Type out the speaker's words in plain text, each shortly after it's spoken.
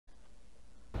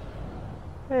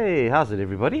Hey, how's it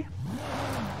everybody?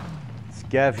 It's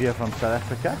Gav here from South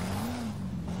Africa.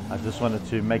 I just wanted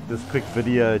to make this quick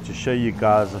video to show you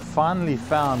guys I finally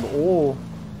found all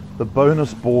the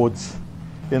bonus boards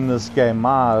in this game.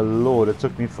 My lord, it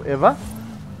took me forever.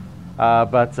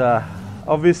 But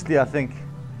obviously I think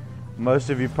most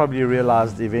of you probably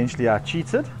realized eventually I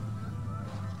cheated.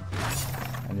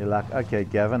 And you're like, okay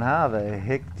Gavin, how the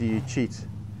heck do you cheat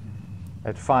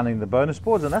at finding the bonus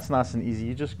boards? And that's nice and easy.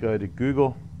 You just go to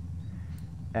Google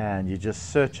and you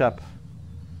just search up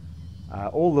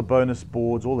all the bonus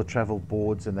boards, all the travel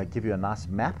boards, and they give you a nice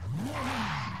map.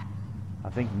 I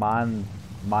think mine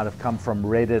might have come from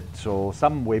Reddit or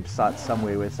some website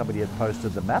somewhere where somebody had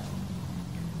posted the map.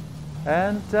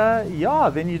 And yeah,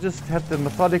 then you just have to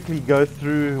methodically go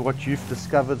through what you've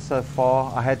discovered so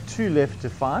far. I had 2 left to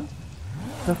find.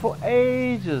 So for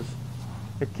ages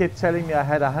it kept telling me I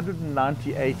had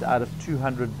 198 out of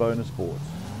 200 bonus boards.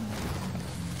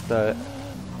 So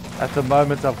at the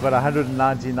moment I've got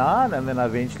 199, and then I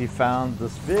eventually found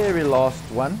this very last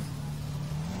one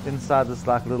inside this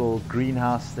like little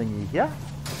greenhouse thingy here.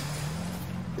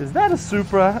 Is that a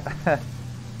Supra?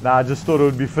 No, I just thought it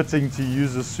would be fitting to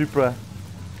use a Supra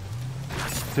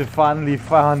to finally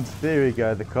find, there we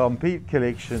go, the complete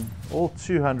collection, all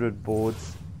 200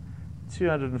 boards,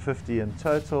 250 in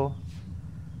total.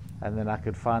 And then I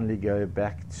could finally go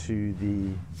back to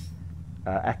the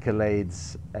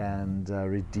accolades and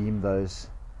redeem those.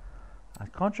 I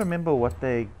can't remember what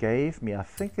they gave me. I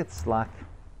think it's like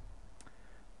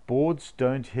boards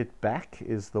don't hit back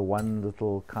is the one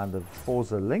little kind of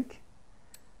Forza link.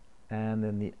 And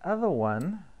then the other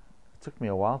one, it took me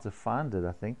a while to find it,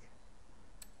 I think.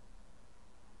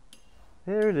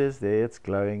 There it is, there, it's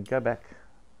glowing. Go back.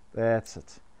 That's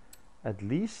it. At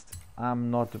least I'm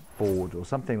not bored, or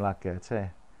something like that, hey?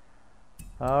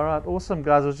 Alright, awesome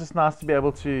guys. It was just nice to be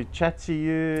able to chat to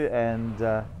you, and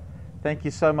thank you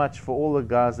so much for all the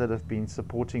guys that have been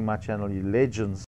supporting my channel, you legends.